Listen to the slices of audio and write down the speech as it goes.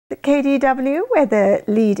KDW, where the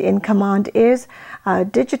lead in command is our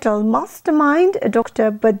digital mastermind,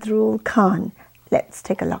 Dr. Badrul Khan. Let's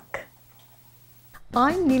take a look.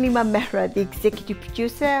 I'm Nilima Mehra, the executive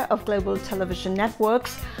producer of Global Television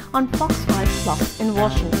Networks on Fox 5 Plus in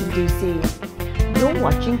Washington, D.C. You're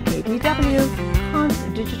watching KDW, Khan's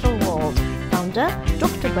Digital World. Founder,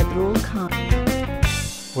 Dr. Badrul Khan.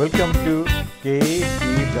 Welcome to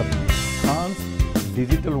KDW, Khan's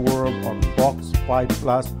Digital World on Fox 5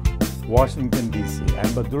 Plus, Washington, D.C. I'm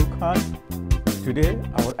Badrul Khan. Today,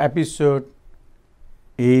 our episode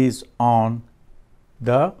is on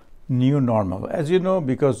the new normal. As you know,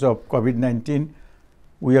 because of COVID-19,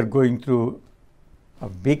 we are going through a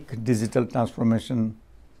big digital transformation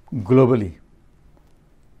globally.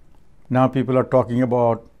 Now people are talking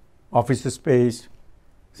about office space,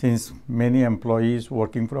 since many employees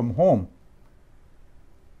working from home.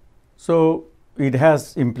 So it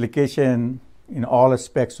has implication in all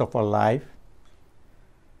aspects of our life.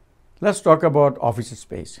 Let's talk about office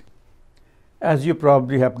space. As you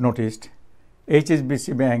probably have noticed,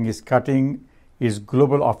 HSBC Bank is cutting its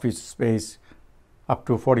global office space up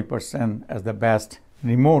to 40% as the best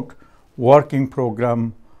remote working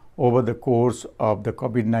program over the course of the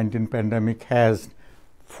COVID-19 pandemic has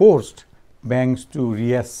forced banks to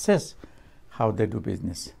reassess how they do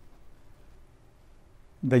business.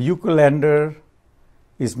 The UK lender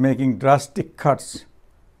is making drastic cuts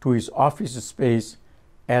to its office space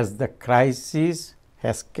as the crisis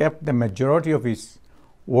has kept the majority of its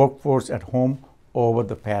workforce at home over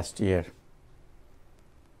the past year.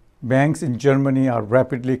 Banks in Germany are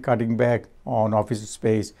rapidly cutting back on office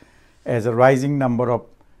space as a rising number of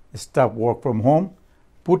staff work from home,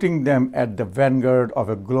 putting them at the vanguard of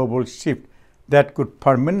a global shift that could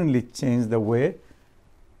permanently change the way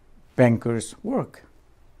bankers work.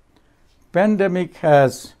 Pandemic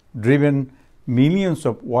has driven millions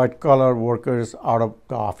of white-collar workers out of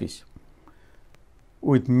the office,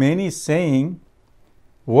 with many saying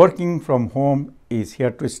working from home is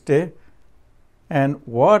here to stay. And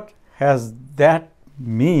what has that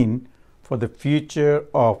mean for the future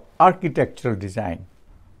of architectural design?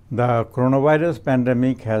 The coronavirus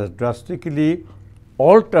pandemic has drastically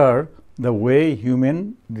altered the way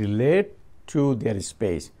humans relate to their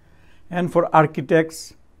space. And for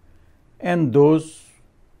architects and those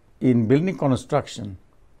in building construction,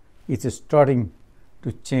 it's starting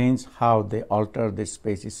to change how they alter the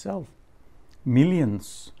space itself.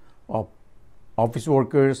 Millions of office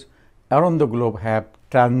workers around the globe have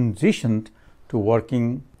transitioned to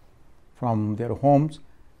working from their homes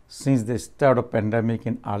since the start of pandemic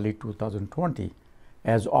in early 2020.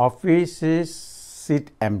 As offices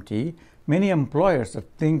sit empty, many employers are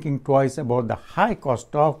thinking twice about the high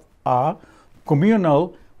cost of a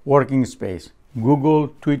communal working space. Google,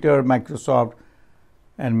 Twitter, Microsoft,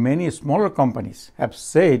 and many smaller companies have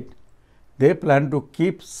said they plan to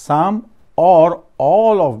keep some or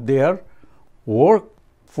all of their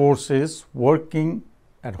workforces working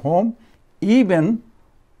at home even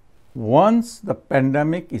once the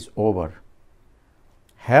pandemic is over.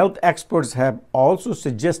 Health experts have also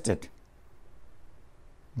suggested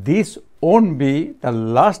this won't be the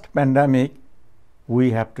last pandemic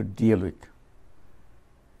we have to deal with.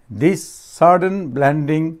 This sudden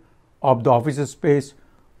blending of the office space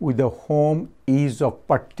with the home is of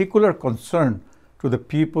particular concern to the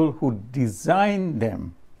people who design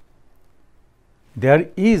them. There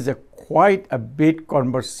is quite a bit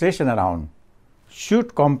conversation around,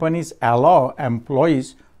 should companies allow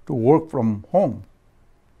employees to work from home?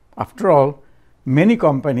 After all, many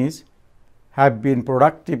companies have been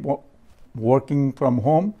productive working from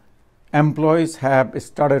home. Employees have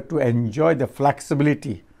started to enjoy the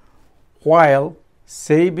flexibility while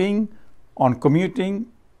saving on commuting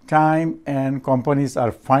time, and companies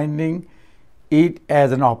are finding it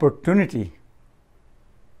as an opportunity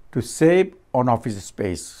to save on office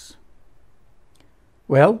space.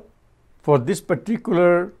 Well, for this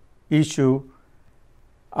particular issue,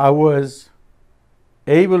 I was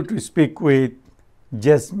able to speak with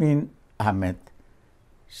Jasmine Ahmed.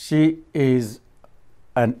 She is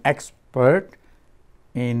an expert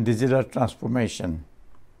in digital transformation.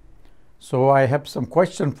 So I have some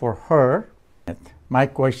question for her. My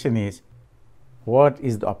question is, what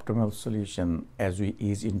is the optimal solution as we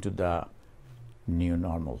ease into the new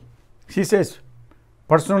normal? She says,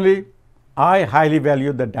 personally, I highly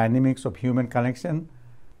value the dynamics of human connection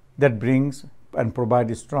that brings and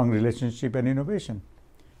provides strong relationship and innovation.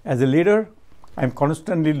 As a leader, I'm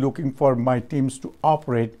constantly looking for my teams to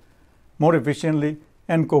operate more efficiently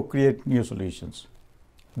and co-create new solutions.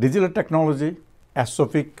 Digital technology, as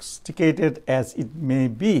sophisticated as it may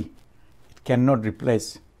be, it cannot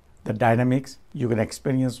replace the dynamics you can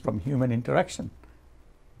experience from human interaction.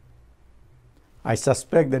 I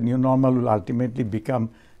suspect the new normal will ultimately become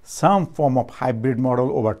some form of hybrid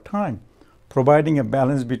model over time, providing a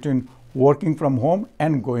balance between working from home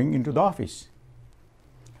and going into the office.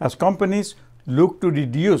 As companies look to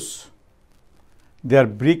reduce their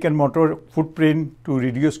brick and mortar footprint to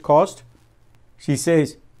reduce cost, she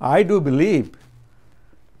says, I do believe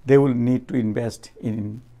they will need to invest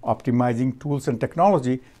in optimizing tools and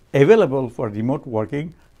technology available for remote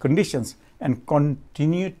working conditions and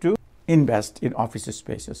continue to invest in office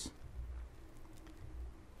spaces.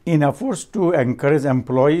 In efforts to encourage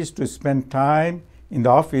employees to spend time in the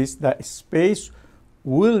office, the space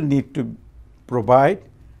will need to provide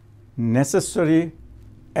necessary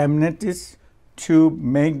amenities to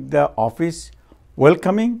make the office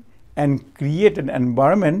welcoming and create an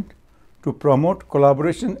environment to promote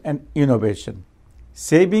collaboration and innovation.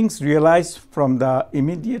 Savings realized from the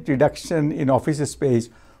immediate reduction in office space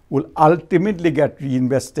will ultimately get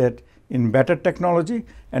reinvested in better technology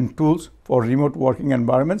and tools for remote working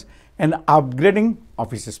environments and upgrading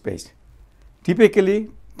office space. Typically,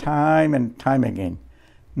 time and time again,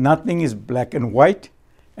 nothing is black and white,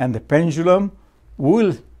 and the pendulum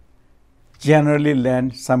will generally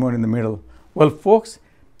land somewhere in the middle. Well, folks,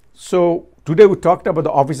 so today we talked about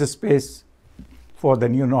the office space for the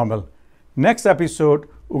new normal. Next episode,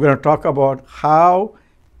 we're going to talk about how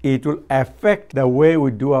it will affect the way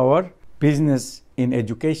we do our business in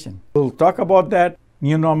education. We'll talk about that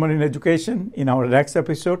new normal in education in our next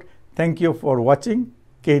episode. Thank you for watching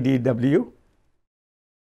KDW.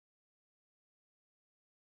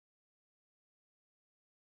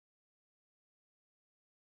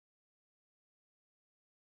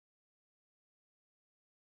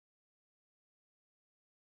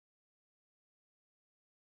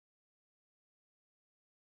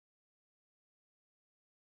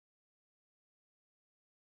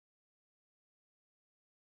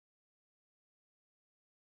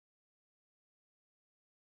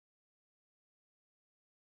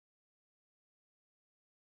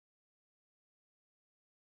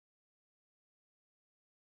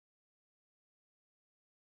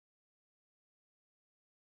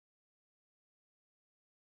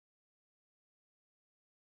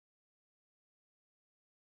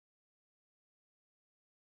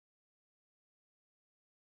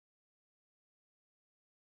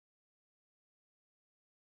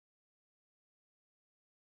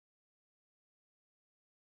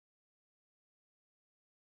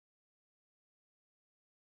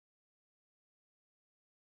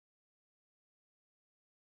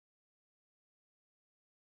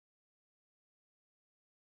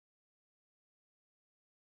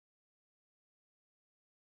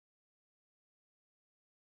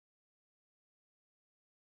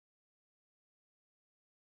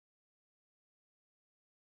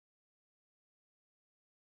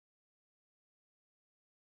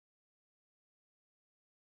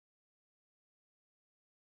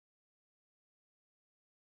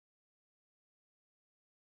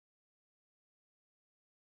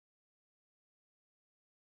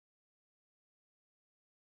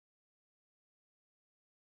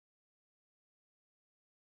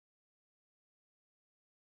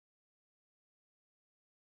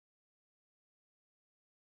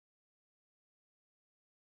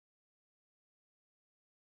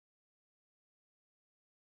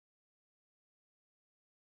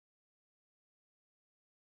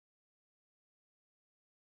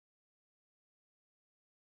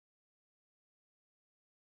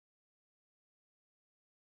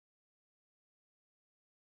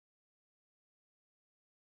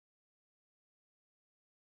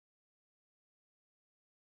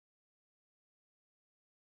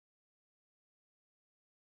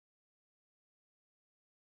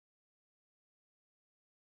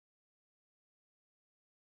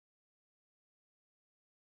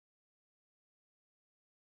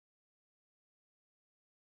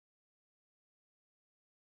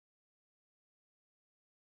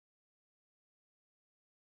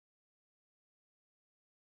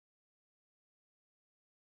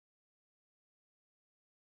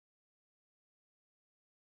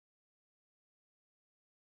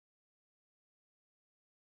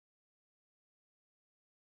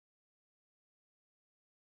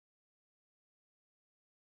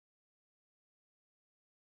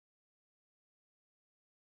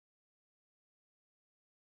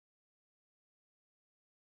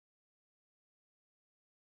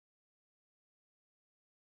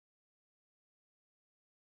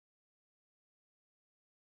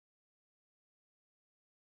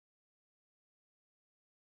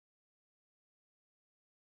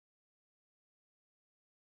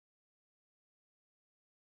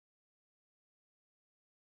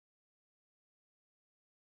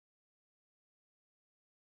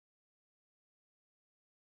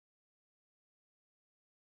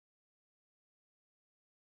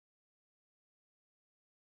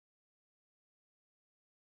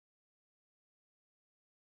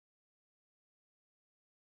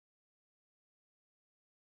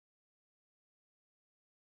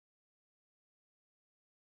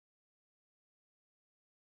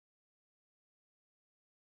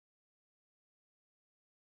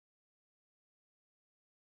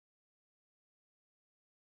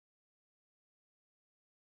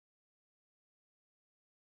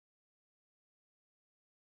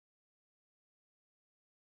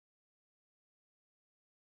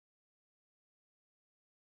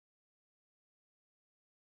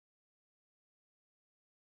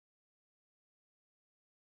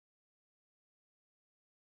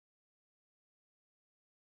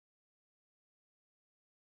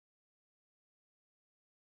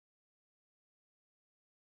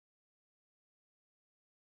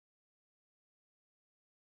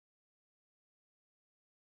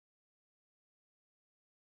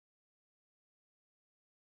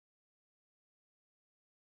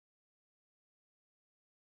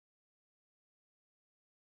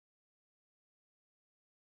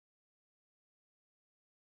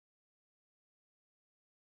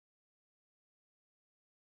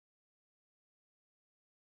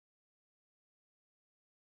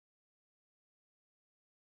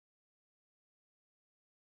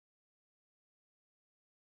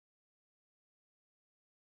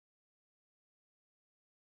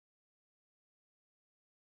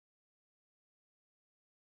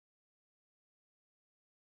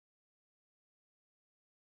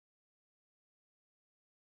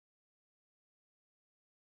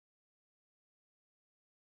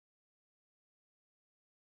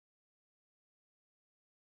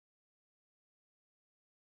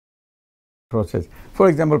 process. For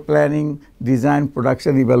example, planning, design,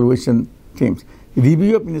 production, evaluation teams.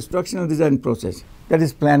 Review of instructional design process, that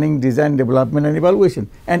is planning, design, development, and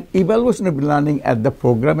evaluation of learning at the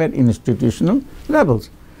program and institutional levels.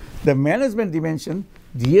 The management dimension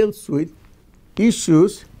deals with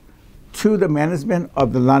issues to the management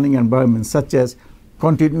of the learning environment, such as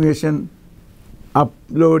continuation,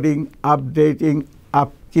 uploading, updating,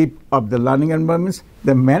 upkeep of the learning environments.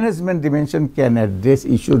 The management dimension can address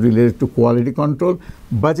issues related to quality control,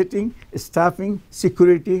 budgeting, staffing,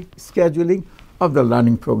 security, scheduling of the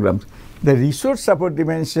learning programs. The resource support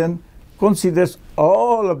dimension considers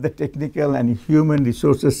all of the technical and human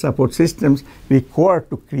resources support systems required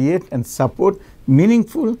to create and support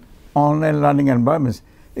meaningful online learning environments.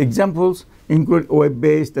 Examples include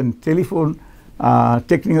web-based and telephone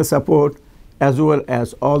technical support, as well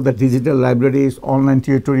as all the digital libraries, online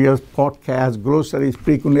tutorials, podcasts, glossaries,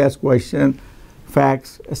 frequently asked questions,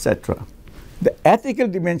 facts, etc. The ethical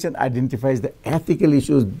dimension identifies the ethical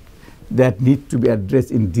issues that need to be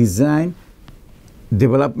addressed in design,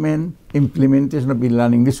 development, implementation of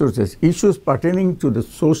e-learning resources. Issues pertaining to the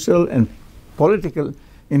social and political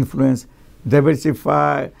influence,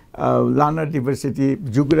 diversify, learner diversity,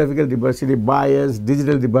 geographical diversity, bias,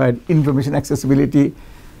 digital divide, information accessibility,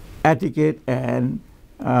 etiquette, and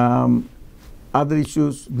other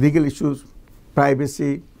issues, legal issues,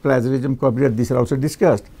 privacy, plagiarism, copyright, these are also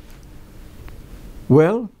discussed.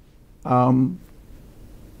 Well,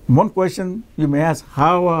 one question you may ask,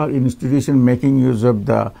 how are institutions making use of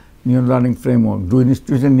the new learning framework? Do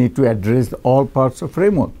institutions need to address all parts of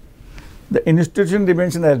framework? The institution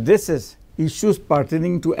dimension addresses issues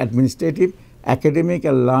pertaining to administrative, academic,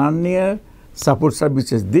 and learner support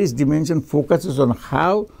services. This dimension focuses on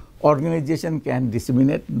how organization can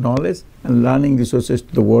disseminate knowledge and learning resources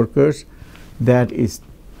to the workers that is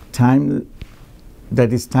timeline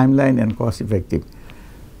and cost effective.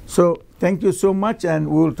 So thank you so much, and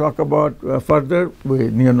we will talk about further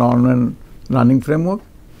with new online learning framework.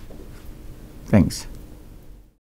 Thanks.